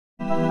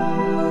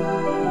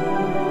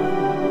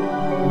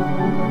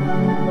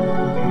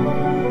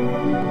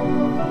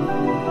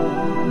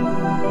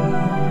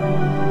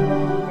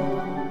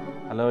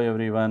Hello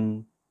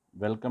everyone,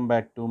 welcome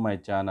back to my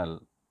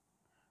channel.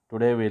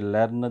 Today we'll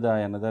learn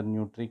another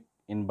new trick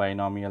in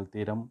binomial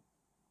theorem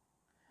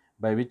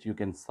by which you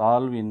can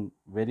solve in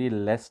very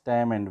less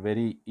time and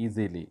very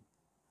easily.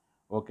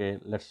 Okay,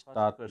 let's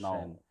start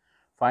now.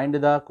 Find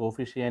the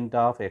coefficient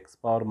of x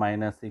power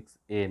minus 6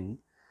 in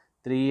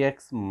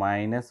 3x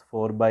minus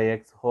 4 by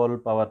x whole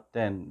power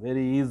 10.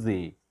 Very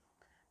easy.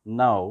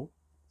 Now,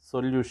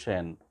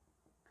 solution.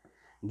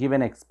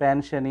 Given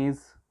expansion is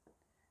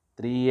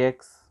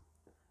 3x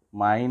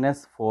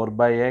minus 4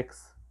 by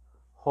x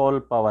whole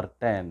power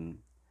 10.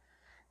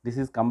 This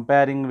is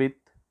comparing with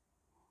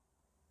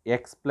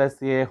x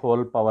plus a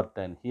whole power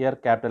 10. Here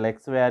capital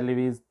X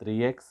value is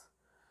 3x,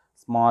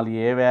 small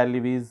a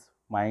value is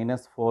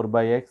minus 4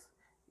 by x,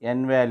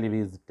 n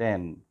value is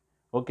 10.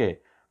 Okay,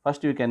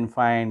 first you can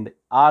find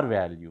r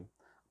value.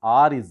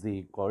 R is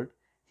equal,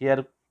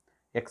 here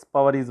x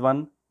power is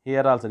 1,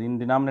 here also in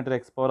denominator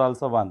x power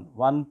also 1,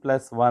 1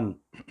 plus 1,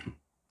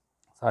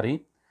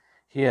 sorry,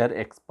 here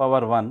x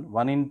power 1,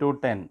 1 into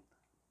 10,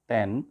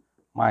 10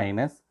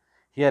 minus,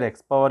 here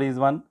x power is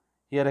 1,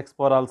 here x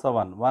power also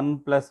 1, 1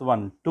 plus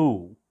 1,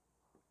 2,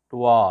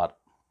 2r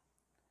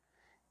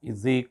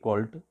is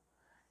equal to,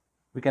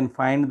 we can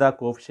find the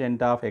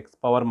coefficient of x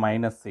power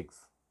minus 6,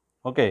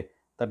 okay,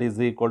 that is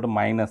equal to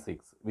minus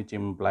 6, which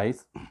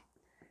implies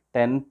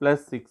 10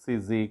 plus 6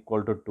 is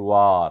equal to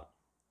 2r,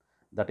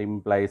 that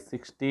implies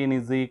 16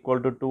 is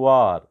equal to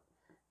 2r,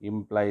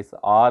 implies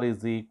r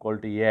is equal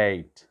to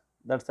 8.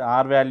 That's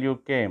r value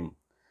came.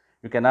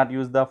 You cannot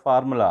use the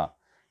formula.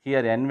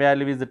 Here n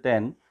value is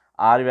 10,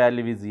 r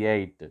value is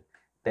 8.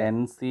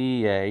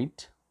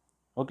 10c8.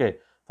 Okay,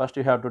 first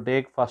you have to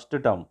take first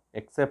term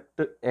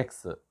except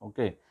x.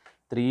 Okay,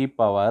 3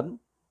 power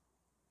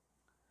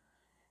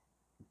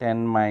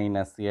 10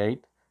 minus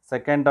 8.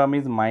 Second term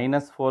is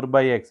minus 4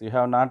 by x. You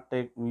have not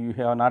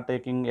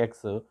taking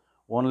x,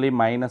 only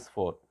minus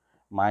 4.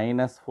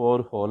 Minus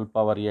 4 whole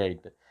power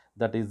 8.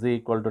 That is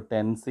equal to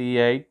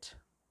 10c8.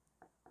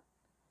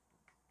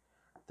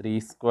 3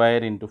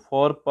 square into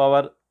 4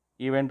 power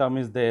even term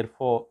is there,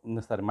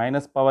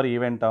 minus power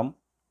even term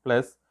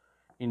plus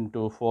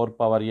into 4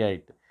 power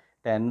 8.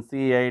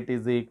 10c8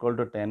 is equal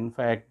to 10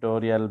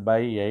 factorial by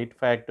 8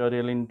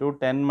 factorial into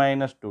 10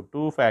 minus 2,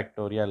 2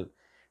 factorial.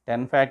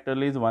 10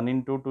 factorial is 1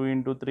 into 2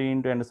 into 3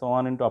 into and so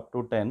on into up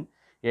to 10.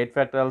 8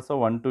 factorial also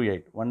 1 to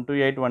 8. 1 to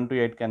 8, 1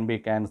 to 8 can be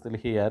cancelled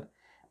here.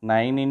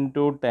 9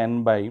 into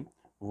 10 by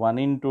 1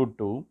 into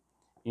 2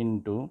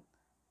 into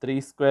 3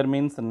 square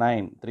means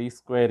 9. 3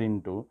 square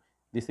into,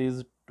 this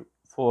is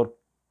 4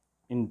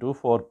 into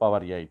 4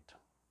 power 8.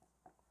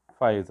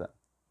 5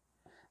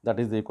 that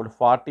is equal to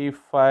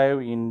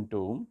 45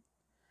 into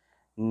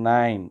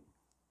 9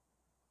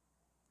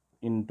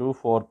 into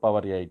 4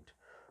 power 8.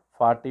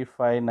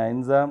 45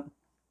 9s are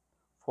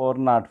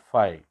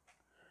 405.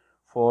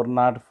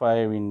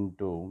 405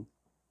 into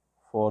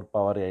 4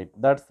 power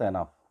 8. That's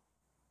enough.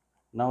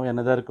 Now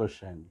another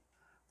question.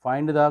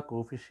 Find the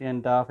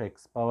coefficient of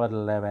x power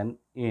 11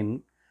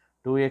 in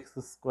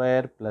 2x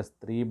square plus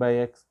 3 by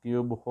x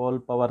cube whole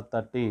power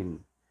 13.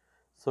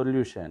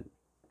 Solution.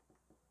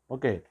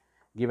 Okay,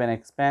 given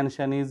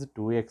expansion is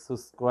 2x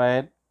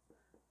square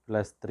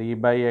plus 3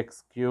 by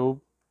x cube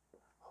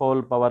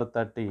whole power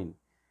 13.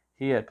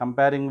 Here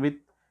comparing with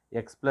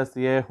x plus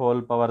a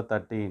whole power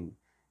 13.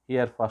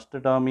 Here first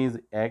term is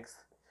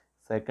x,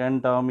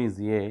 second term is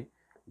a,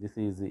 this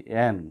is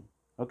n.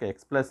 Okay,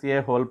 x plus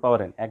a whole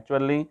power n.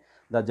 Actually,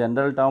 the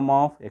general term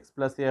of x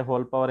plus a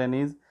whole power n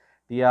is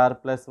tr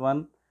plus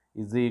 1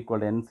 is equal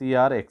to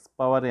ncr x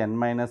power n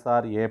minus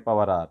r a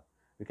power r.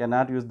 You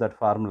cannot use that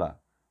formula.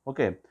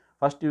 Okay,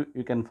 first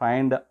you can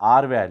find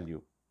r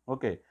value.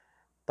 Okay,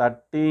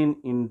 13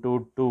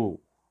 into 2,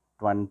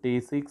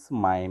 26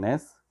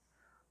 minus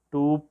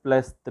 2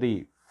 plus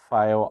 3,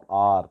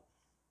 5r.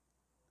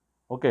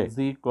 Okay, is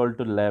equal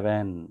to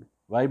 11.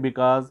 Why?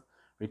 Because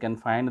we can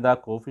find the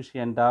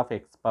coefficient of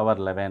x power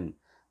 11.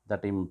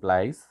 That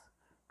implies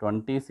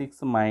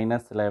 26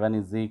 minus 11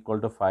 is equal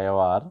to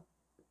 5r.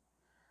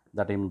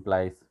 That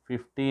implies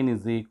 15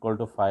 is equal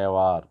to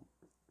 5r.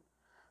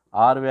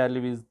 R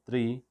value is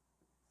 3.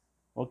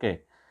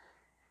 Okay,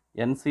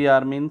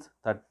 NCR means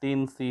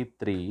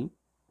 13C3.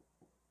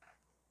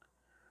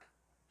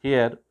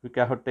 Here we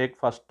have to take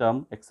first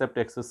term except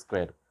x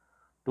square.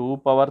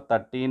 2 power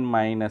 13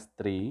 minus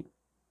 3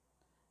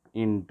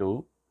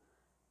 into,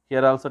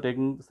 here also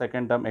taking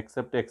second term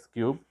except x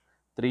cube,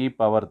 3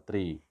 power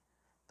 3.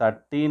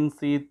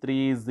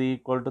 13c3 is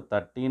equal to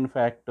 13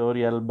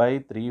 factorial by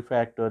 3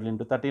 factorial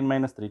into 13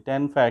 minus 3,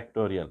 10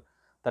 factorial.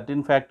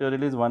 13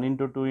 factorial is 1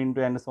 into 2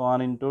 into and so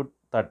on into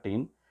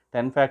 13.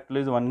 10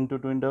 factorial is 1 into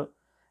 2 into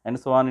and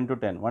so on into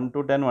 10. 1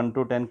 to 10, 1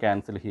 to 10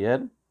 cancel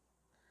here.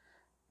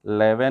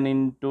 11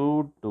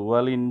 into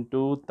 12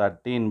 into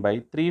 13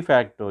 by 3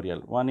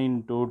 factorial. 1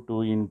 into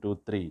 2 into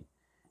 3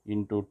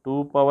 into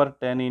 2 power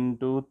 10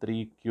 into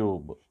 3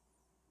 cube.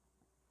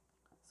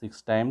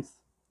 6 times.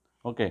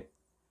 Okay,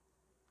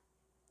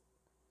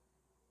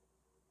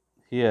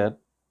 here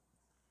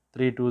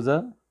 3 2s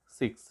are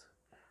 6,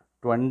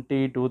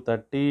 20 to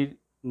 30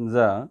 is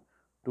a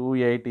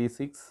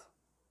 286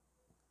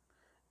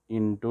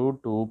 into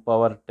 2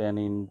 power 10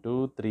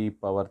 into 3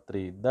 power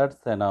 3.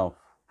 That's enough.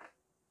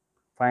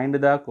 Find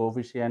the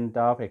coefficient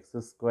of x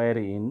square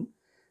in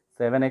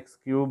 7x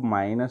cube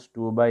minus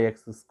 2 by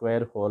x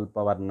square whole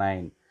power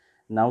 9.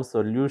 Now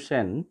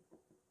solution,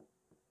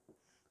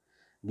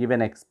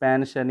 given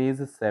expansion is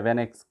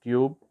 7x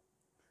cube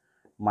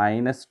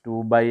minus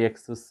 2 by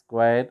x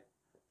square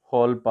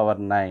whole power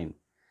 9.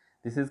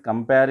 This is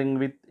comparing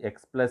with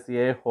x plus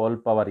a whole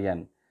power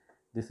n.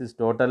 This is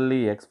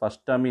totally x.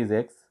 First term is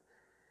x,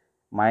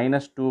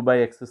 minus 2 by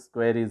x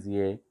square is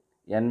a,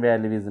 n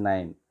value is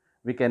 9.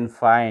 We can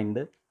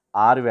find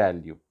r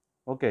value.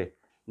 Okay,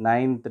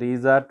 9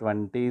 3s are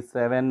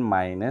 27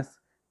 minus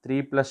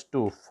 3 plus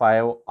 2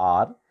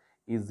 5r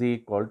is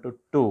equal to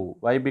 2.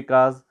 Why?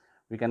 Because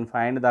we can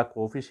find the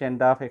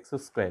coefficient of x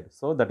square.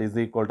 So that is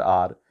equal to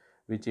r,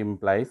 which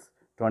implies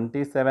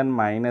 27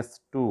 minus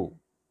 2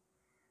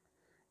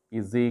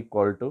 is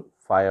equal to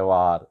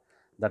 5r.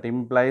 That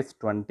implies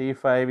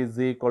 25 is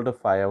equal to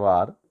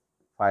 5r.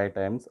 5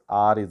 times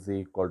r is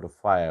equal to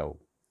 5.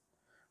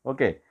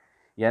 Okay,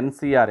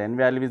 NCR, n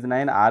value is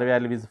 9, r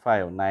value is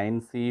 5.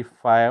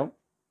 9C5,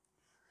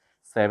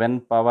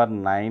 7 power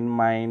 9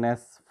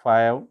 minus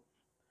 5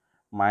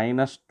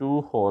 minus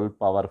 2 whole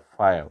power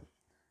 5.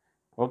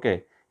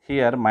 Okay,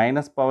 here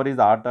minus power is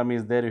r term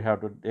is there, you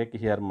have to take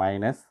here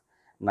minus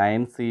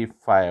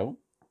 9C5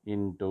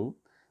 into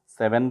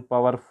 7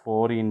 power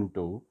 4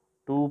 into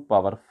 2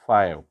 power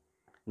 5.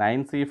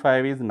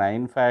 9C5 is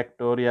 9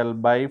 factorial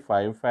by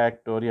 5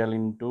 factorial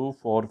into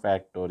 4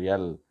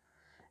 factorial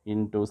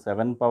into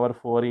 7 power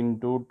 4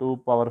 into 2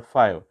 power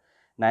 5.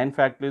 9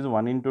 factorial is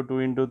 1 into 2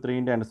 into 3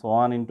 into and so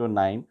on into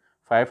 9.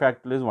 5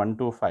 factorial is 1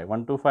 to 5.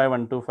 1 to 5,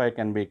 1 to 5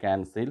 can be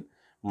cancelled.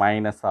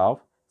 Minus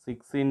of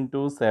 6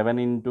 into 7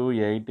 into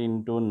 8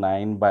 into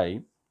 9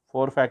 by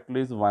 4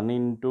 factorial is 1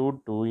 into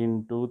 2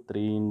 into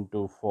 3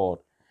 into 4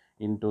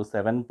 into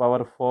 7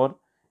 power 4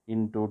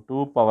 into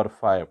 2 power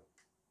 5.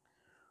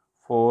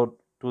 4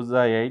 2 is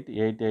 8,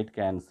 8 8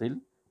 cancel,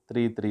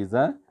 3 3 is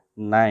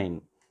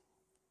 9.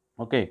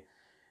 Okay,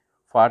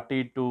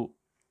 42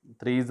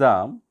 3 is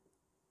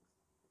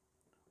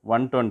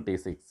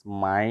 126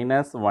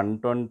 minus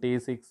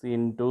 126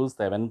 into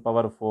 7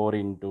 power 4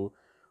 into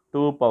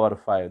 2 power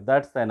 5.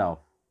 That's enough.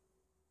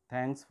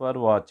 Thanks for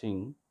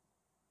watching.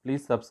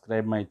 Please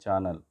subscribe my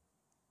channel.